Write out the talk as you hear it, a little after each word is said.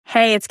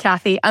Hey, it's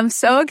Kathy. I'm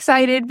so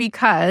excited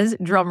because,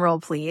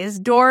 drumroll please,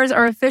 doors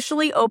are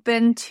officially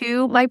open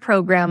to my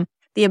program,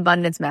 The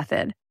Abundance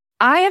Method.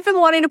 I have been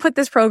wanting to put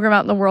this program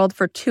out in the world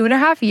for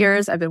 2.5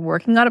 years. I've been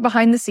working on it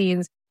behind the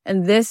scenes,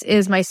 and this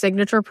is my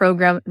signature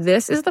program.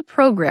 This is the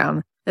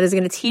program that is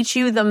going to teach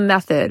you the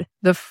method,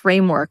 the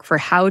framework for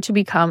how to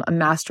become a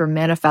master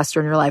manifestor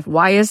in your life.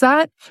 Why is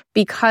that?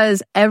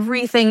 Because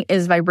everything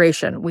is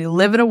vibration. We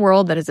live in a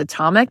world that is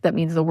atomic. That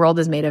means the world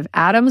is made of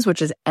atoms,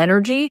 which is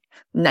energy.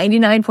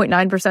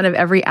 99.9% of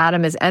every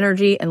atom is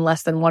energy and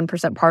less than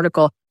 1%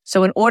 particle.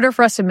 So in order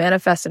for us to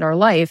manifest in our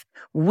life,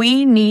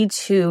 we need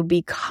to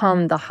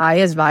become the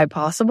highest vibe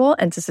possible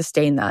and to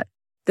sustain that.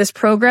 This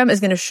program is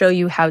going to show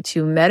you how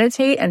to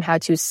meditate and how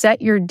to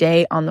set your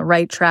day on the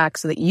right track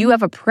so that you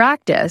have a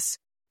practice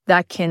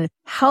that can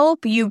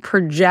help you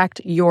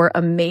project your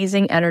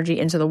amazing energy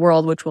into the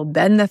world, which will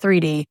bend the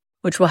 3D,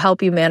 which will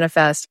help you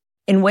manifest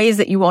in ways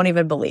that you won't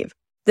even believe.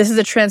 This is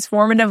a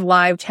transformative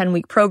live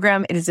 10-week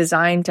program. It is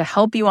designed to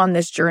help you on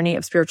this journey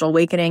of spiritual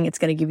awakening. It's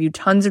going to give you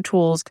tons of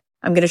tools.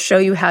 I'm going to show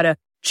you how to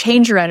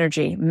change your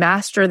energy,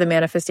 master the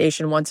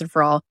manifestation once and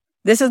for all.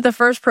 This is the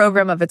first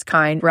program of its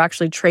kind. We're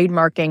actually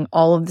trademarking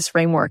all of this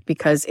framework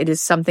because it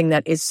is something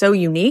that is so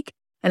unique.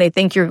 And I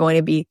think you're going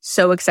to be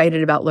so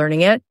excited about learning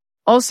it.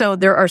 Also,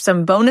 there are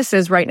some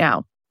bonuses right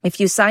now.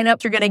 If you sign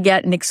up, you're going to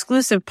get an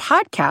exclusive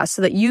podcast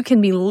so that you can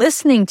be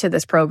listening to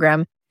this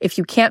program. If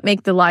you can't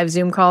make the live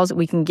Zoom calls,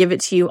 we can give it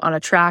to you on a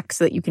track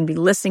so that you can be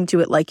listening to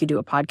it like you do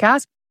a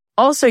podcast.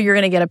 Also, you're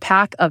going to get a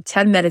pack of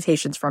 10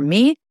 meditations from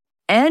me.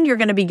 And you're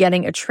going to be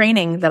getting a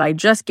training that I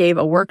just gave,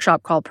 a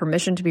workshop called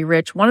Permission to be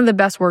Rich, one of the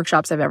best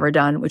workshops I've ever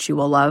done, which you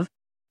will love.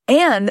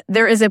 And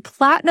there is a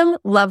platinum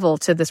level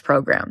to this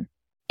program.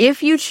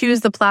 If you choose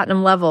the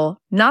platinum level,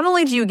 not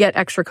only do you get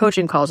extra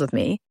coaching calls with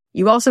me,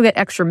 you also get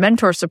extra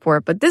mentor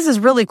support, but this is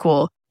really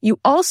cool. You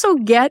also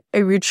get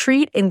a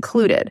retreat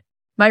included.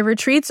 My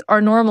retreats are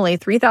normally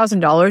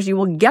 $3,000. You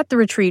will get the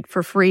retreat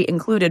for free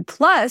included.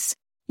 Plus,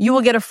 you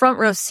will get a front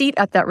row seat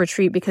at that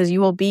retreat because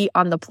you will be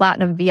on the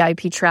platinum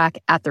VIP track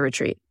at the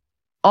retreat.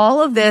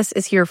 All of this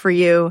is here for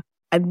you.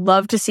 I'd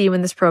love to see you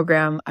in this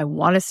program. I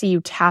want to see you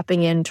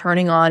tapping in,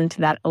 turning on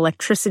to that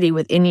electricity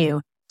within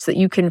you so that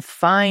you can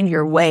find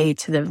your way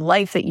to the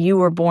life that you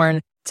were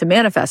born to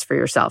manifest for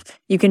yourself.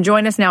 You can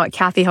join us now at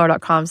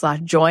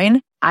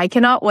kathyheller.com/join. I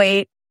cannot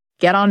wait.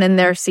 Get on in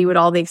there, see what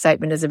all the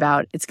excitement is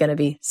about. It's going to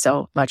be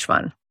so much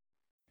fun.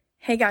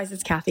 Hey guys,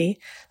 it's Kathy.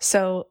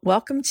 So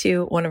welcome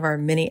to one of our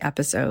mini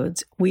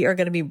episodes. We are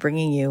going to be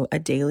bringing you a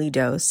daily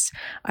dose.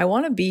 I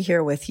want to be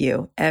here with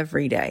you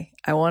every day.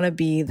 I want to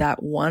be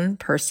that one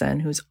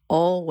person who's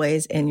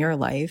always in your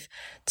life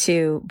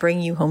to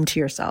bring you home to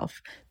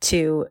yourself,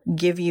 to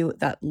give you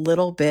that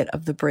little bit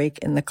of the break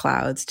in the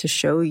clouds, to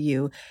show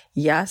you,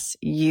 yes,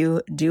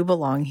 you do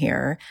belong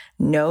here.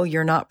 No,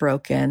 you're not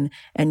broken.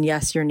 And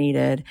yes, you're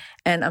needed.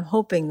 And I'm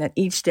hoping that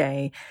each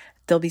day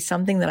there'll be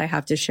something that I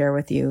have to share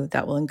with you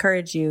that will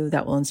encourage you,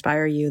 that will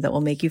inspire you, that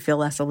will make you feel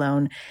less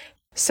alone.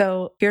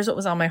 So here's what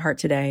was on my heart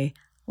today.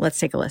 Let's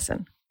take a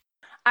listen.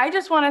 I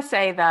just want to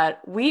say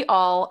that we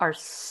all are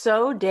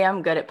so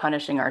damn good at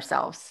punishing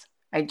ourselves.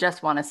 I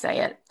just want to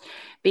say it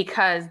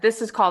because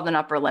this is called an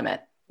upper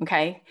limit.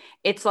 Okay.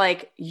 It's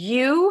like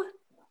you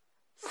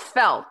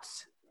felt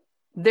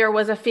there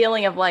was a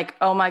feeling of like,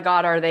 oh my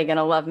God, are they going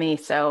to love me?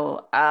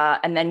 So,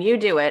 and then you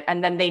do it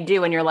and then they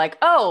do. And you're like,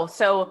 oh,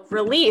 so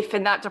relief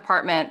in that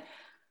department,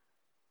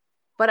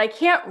 but I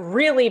can't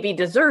really be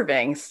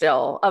deserving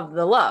still of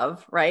the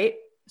love. Right.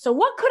 So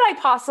what could I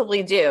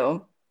possibly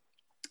do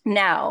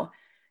now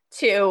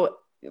to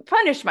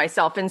punish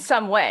myself in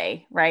some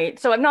way? Right.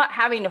 So I'm not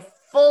having to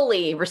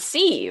fully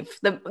receive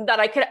that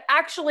I could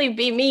actually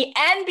be me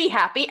and be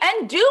happy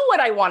and do what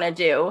I want to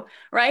do.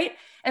 Right.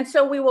 And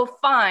so we will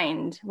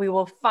find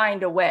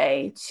a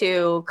way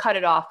to cut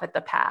it off at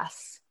the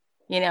pass.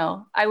 You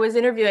know, I was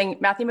interviewing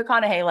Matthew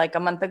McConaughey like a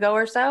month ago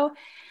or so,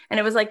 and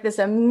it was like this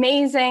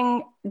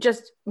amazing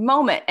just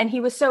moment. And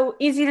he was so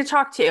easy to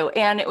talk to.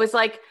 And it was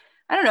like,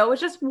 I don't know, it was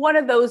just one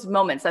of those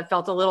moments that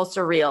felt a little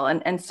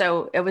surreal. And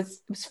so it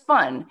was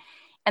fun.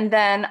 And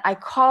then I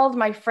called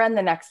my friend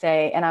the next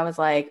day and I was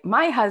like,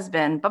 my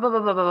husband, blah, blah,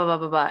 blah, blah, blah, blah,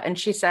 blah, blah. And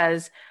she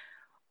says,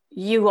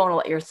 you won't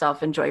let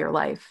yourself enjoy your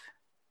life.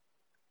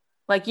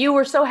 Like you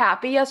were so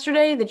happy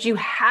yesterday that you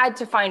had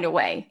to find a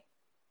way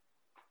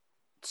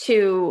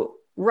to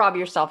rob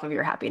yourself of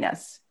your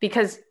happiness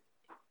because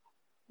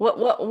why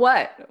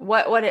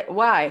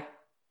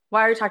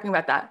are you talking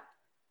about that?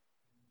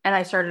 And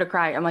I started to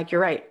cry. I'm like,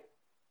 you're right.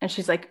 And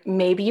she's like,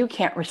 maybe you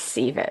can't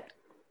receive it.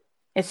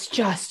 It's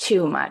just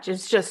too much.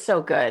 It's just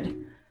so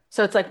good.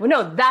 So it's like, well,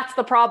 no, that's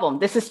the problem.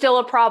 This is still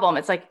a problem.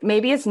 It's like,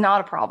 maybe it's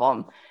not a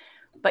problem.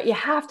 But you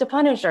have to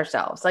punish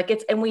ourselves.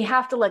 And we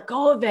have to let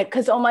go of it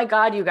because, oh my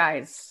God, you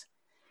guys,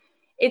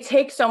 it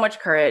takes so much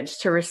courage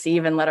to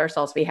receive and let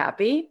ourselves be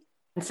happy.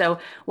 And so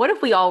what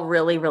if we all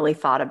really, really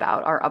thought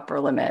about our upper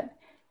limit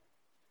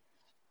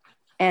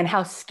and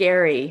how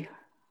scary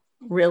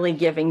really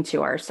giving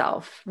to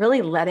ourselves,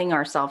 really letting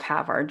ourselves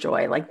have our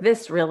joy. Like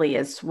this really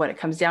is what it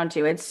comes down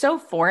to. It's so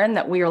foreign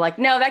that we are like,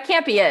 no, that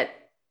can't be it.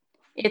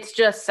 It's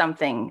just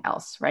something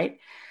else, right?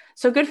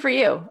 So good for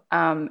you.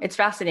 It's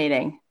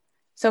fascinating.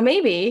 So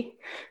maybe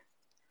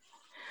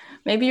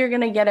you're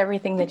going to get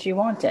everything that you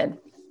wanted.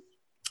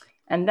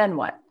 And then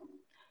what?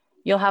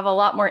 You'll have a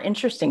lot more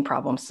interesting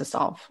problems to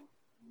solve.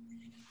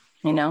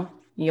 You know,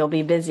 you'll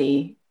be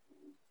busy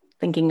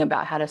thinking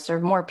about how to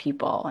serve more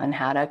people and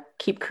how to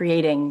keep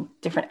creating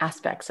different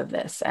aspects of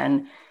this.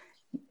 And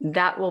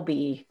that will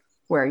be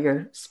where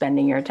you're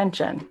spending your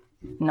attention,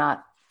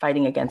 not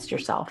fighting against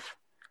yourself.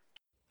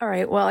 All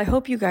right. Well, I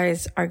hope you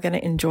guys are going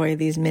to enjoy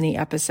these mini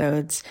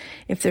episodes.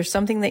 If there's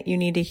something that you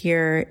need to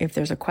hear, if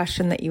there's a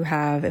question that you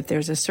have, if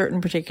there's a certain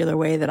particular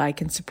way that I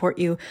can support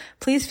you,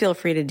 please feel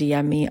free to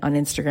DM me on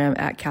Instagram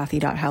at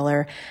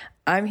Kathy.Heller.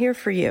 I'm here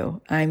for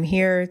you. I'm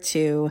here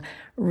to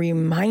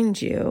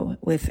remind you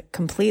with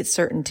complete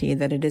certainty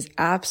that it is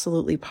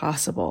absolutely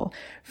possible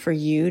for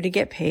you to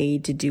get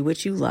paid to do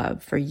what you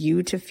love, for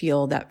you to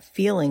feel that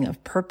feeling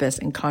of purpose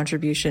and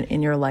contribution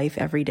in your life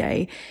every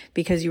day,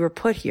 because you were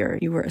put here.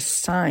 You were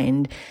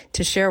assigned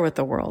to share with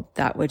the world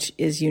that which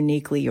is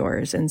uniquely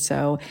yours. And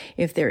so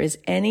if there is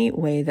any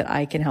way that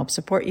I can help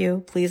support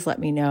you, please let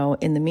me know.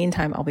 In the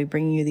meantime, I'll be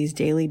bringing you these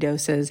daily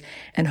doses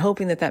and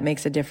hoping that that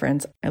makes a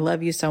difference. I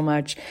love you so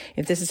much.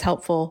 If this is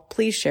helpful,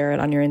 please share it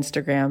on your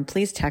Instagram.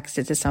 Please text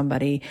it to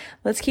somebody.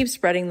 Let's keep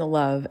spreading the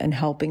love and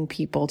helping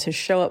people to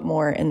show up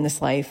more in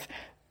this life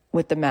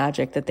with the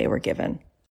magic that they were given.